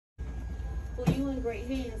Well, you in great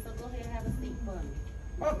hands, so go ahead and have a seat for me.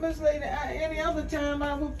 Well, Miss Lady, any other time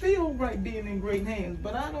I would feel right being in great hands,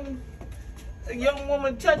 but I don't. A young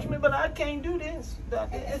woman touch me, but I can't do this.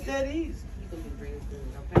 It's that easy. You gonna be real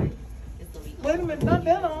good, okay? It's gonna be. Wait a minute, not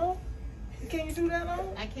that on. Can you do that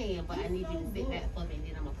on? I can, but I need you to sit back for me, and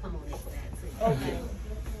then I'm gonna come on this side too. Okay.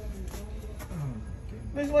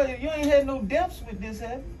 Miss Lady, you ain't had no deaths with this,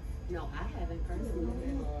 have you? No, I haven't personally.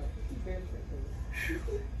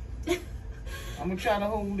 I'm gonna try to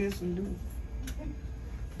hold this and do.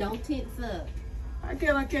 Don't tense up. I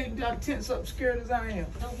can't tense up scared as I am.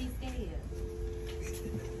 Don't be scared.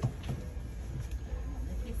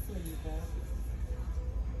 Let me see,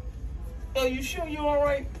 bro. Are you sure you all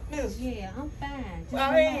right, Miss? Yeah, I'm fine. Just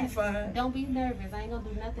I relax. ain't fine. Don't be nervous. I ain't gonna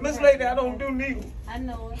do nothing. Miss crazy, Lady, I don't okay? do needles. I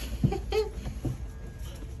know it.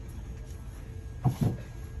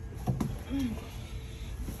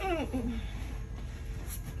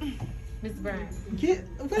 Miss Bryant.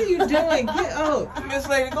 What are you doing? Get up. Miss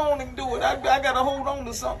Lady, go on and do it. I gotta hold on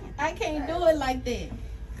to something. I can't do it like that.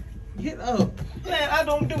 Get up. Man, I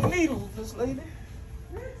don't do needles, Miss Lady.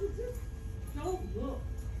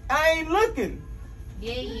 I ain't looking.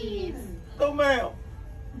 Yeah, yes. No, ma'am.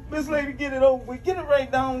 Miss Lady, get it over with. Get it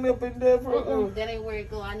right down up in there for That ain't where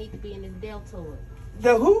it go. I need to be in this deltoid.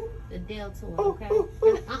 The who? The deltoid, Oh, okay? oh,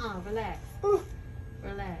 oh. Relax. Oh,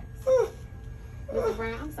 Relax. oh. Mr.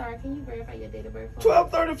 Brown, I'm sorry. Can you verify your date of birth?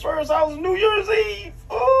 12/31st, I was New Year's Eve.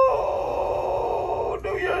 Oh,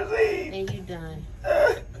 New Year's Eve. And you done.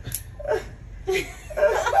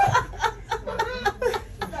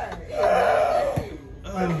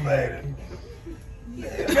 Miss Lady.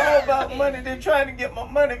 It's all about money. They're trying to get my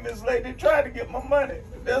money, Miss Lady. They're trying to get my money.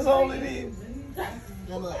 That's all it is.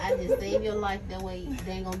 Well, look, I just saved your life. That way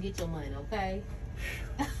they ain't gonna get your money, okay?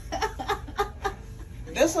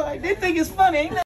 That's all right. They think it's funny, ain't it?